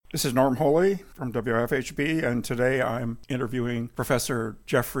This is Norm Holy from WFHB, and today I'm interviewing Professor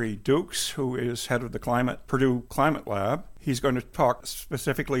Jeffrey Dukes, who is head of the Purdue Climate Lab. He's going to talk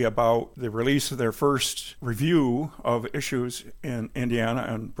specifically about the release of their first review of issues in Indiana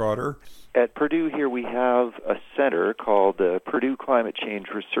and broader. At Purdue here we have a center called the Purdue Climate Change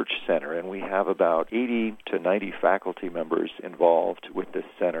Research Center, and we have about 80 to 90 faculty members involved with this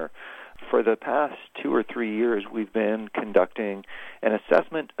center. For the past 2 or 3 years, we've been conducting an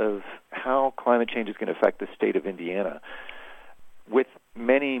assessment of how climate change is going to affect the state of Indiana with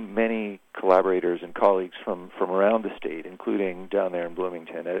many, many collaborators and colleagues from around the state, including down there in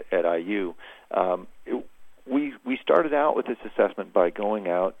Bloomington at IU. We started out with this assessment by going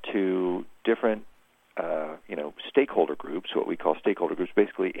out to different stakeholder groups, what we call stakeholder groups,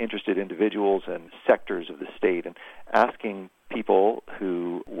 basically interested individuals and sectors of the state, and asking people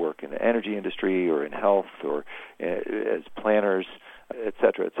who work in the energy industry or in health or as planners, et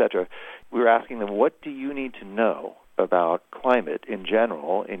cetera, we were asking them, what do you need to know about climate in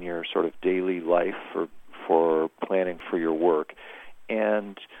general in your sort of daily life for planning for your work?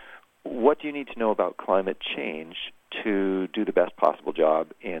 And what do you need to know about climate change to do the best possible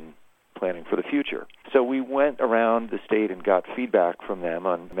job in planning for the future? So we went around the state and got feedback from them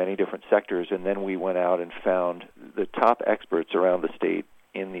on many different sectors, and then we went out and found the top experts around the state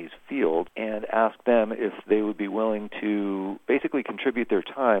in these fields and asked them if they would be willing to basically contribute their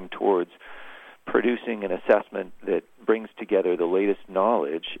time towards producing an assessment that brings together the latest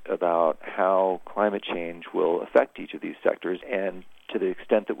knowledge about how climate change will affect each of these sectors. And to the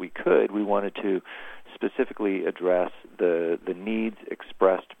extent that we could, we wanted to specifically address the needs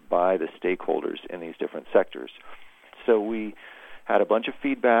expressed by the stakeholders in these different sectors. So we had a bunch of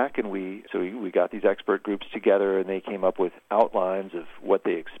feedback, and we got these expert groups together, and they came up with outlines of what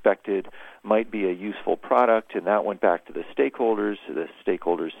they expected might be a useful product, and that went back to the stakeholders. The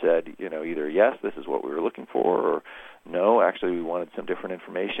stakeholders said, either yes, this is what we were looking for, or no, actually we wanted some different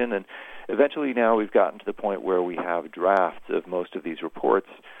information. And eventually now we've gotten to the point where we have drafts of most of these reports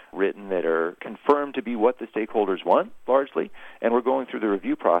written that are confirmed to be what the stakeholders want, largely, and we're going through the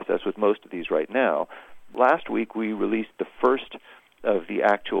review process with most of these right now. Last week we released the first of the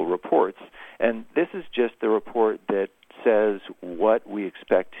actual reports, and this is just the report that says what we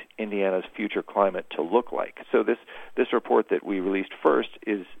expect Indiana's future climate to look like. So this report that we released first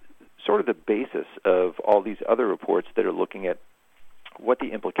is sort of the basis of all these other reports that are looking at what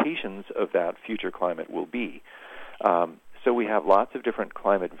the implications of that future climate will be. So we have lots of different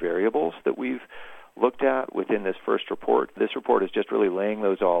climate variables that we've looked at within this first report. This report is just really laying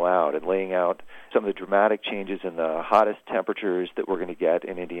those all out and laying out some of the dramatic changes in the hottest temperatures that we're going to get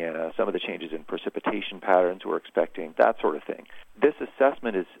in Indiana, some of the changes in precipitation patterns we're expecting, that sort of thing. This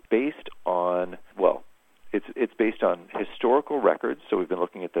assessment is based on, it's based on historical records, so we've been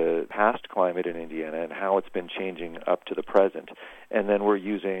looking at the past climate in Indiana and how it's been changing up to the present. And then we're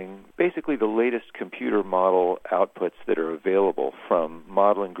using basically the latest computer model outputs that are available from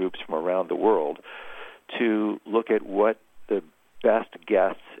modeling groups from around the world to look at what the best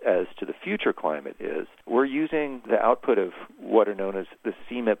guess as to the future climate is. We're using the output of what are known as the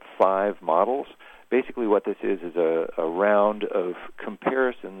CMIP-5 models. Basically what this is a round of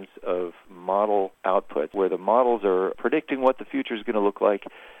comparisons of model outputs where the models are predicting what the future is going to look like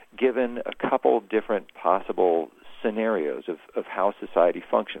given a couple different possible scenarios of how society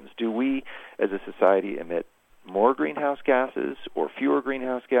functions. Do we as a society emit more greenhouse gases or fewer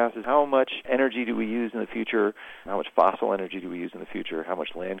greenhouse gases? How much energy do we use in the future? How much fossil energy do we use in the future? How much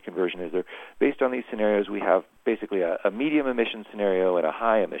land conversion is there? Based on these scenarios, we have basically a medium emission scenario and a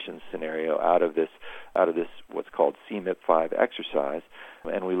high emissions scenario out of this what's called CMIP-5 exercise.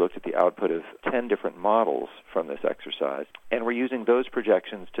 And we looked at the output of 10 different models from this exercise. And we're using those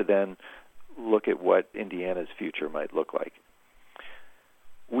projections to then look at what Indiana's future might look like.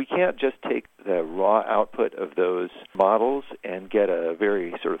 We can't just take the raw output of those models and get a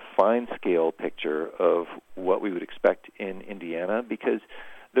very sort of fine-scale picture of what we would expect in Indiana because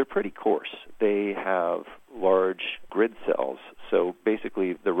they're pretty coarse. They have large grid cells, so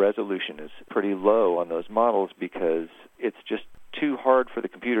basically the resolution is pretty low on those models because it's just too hard for the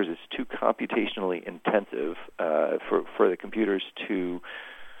computers. It's too computationally intensive for the computers to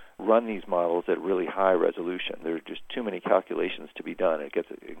run these models at really high resolution. There are just too many calculations to be done. It gets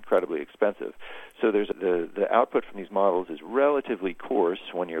incredibly expensive. So there's the output from these models is relatively coarse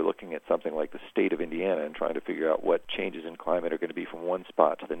when you're looking at something like the state of Indiana and trying to figure out what changes in climate are going to be from one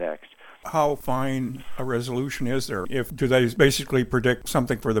spot to the next. How fine a resolution is there? Do they basically predict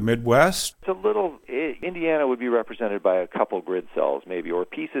something for the Midwest? It's a little, Indiana would be represented by a couple grid cells, maybe, or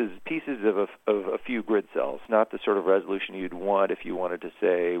pieces of a few grid cells. Not the sort of resolution you'd want if you wanted to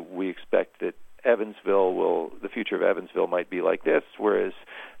say, we expect that the future of Evansville might be like this, whereas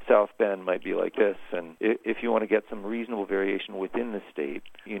South Bend might be like this. And if you want to get some reasonable variation within the state,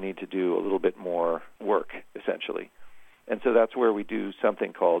 you need to do a little bit more work, essentially. And so that's where we do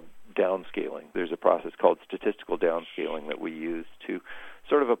something called downscaling. There's a process called statistical downscaling that we use to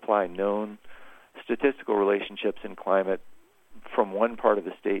sort of apply known statistical relationships in climate from one part of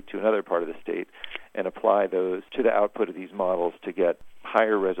the state to another part of the state and apply those to the output of these models to get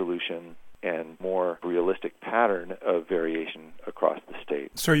higher resolution and more realistic pattern of variation across the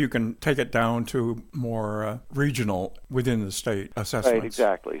state. So you can take it down to more regional within the state assessments. Right,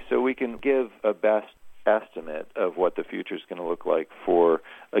 exactly. So we can give a best estimate of what the future is going to look like for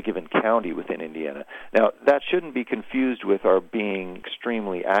a given county within Indiana. Now, that shouldn't be confused with our being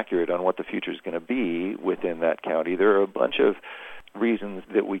extremely accurate on what the future is going to be within that county. There are a bunch of reasons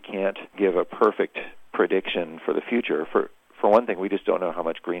that we can't give a perfect prediction for the future. For one thing, we just don't know how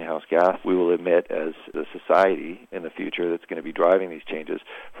much greenhouse gas we will emit as a society in the future that's going to be driving these changes.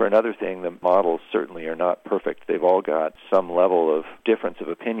 For another thing, the models certainly are not perfect. They've all got some level of difference of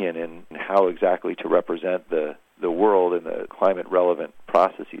opinion in how exactly to represent the world and the climate-relevant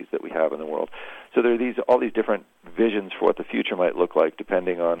processes that we have in the world. So there are all these different visions for what the future might look like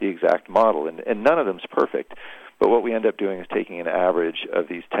depending on the exact model, and none of them's perfect. But what we end up doing is taking an average of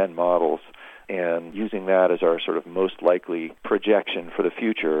these 10 models and using that as our sort of most likely projection for the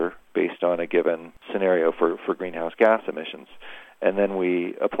future based on a given scenario for greenhouse gas emissions. And then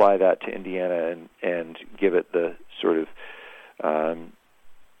we apply that to Indiana and give it the sort of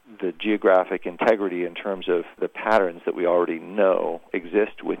the geographic integrity in terms of the patterns that we already know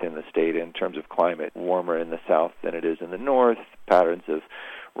exist within the state in terms of climate, warmer in the south than it is in the north, patterns of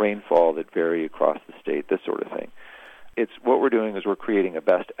rainfall that vary across the state, this sort of thing. It's what we're doing is we're creating a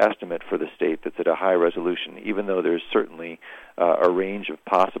best estimate for the state that's at a high resolution, even though there's certainly a range of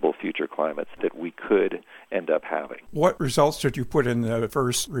possible future climates that we could end up having. What results did you put in the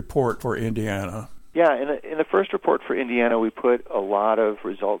first report for Indiana? Yeah, in the first report for Indiana, we put a lot of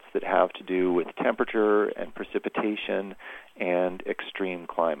results that have to do with temperature and precipitation and extreme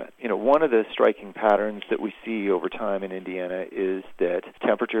climate. One of the striking patterns that we see over time in Indiana is that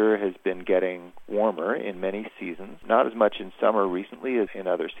temperature has been getting warmer in many seasons, not as much in summer recently as in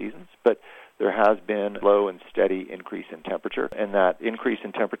other seasons, but there has been a slow and steady increase in temperature, and that increase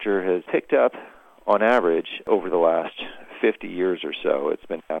in temperature has picked up on average over the last 50 years or so. It's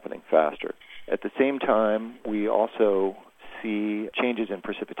been happening faster. At the same time, we also see changes in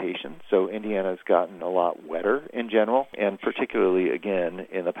precipitation. So Indiana's gotten a lot wetter in general, and particularly, again,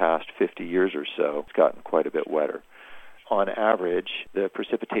 in the past 50 years or so, it's gotten quite a bit wetter. On average, the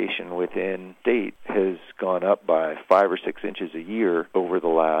precipitation within state has gone up by 5 or 6 inches a year over the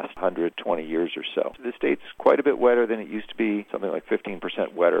last 120 years or so. The state's quite a bit wetter than it used to be, something like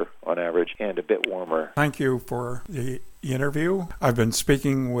 15% wetter on average, and a bit warmer. Thank you for the interview. I've been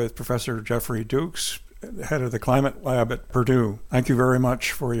speaking with Professor Jeffrey Dukes, head of the Climate Lab at Purdue. Thank you very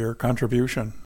much for your contribution.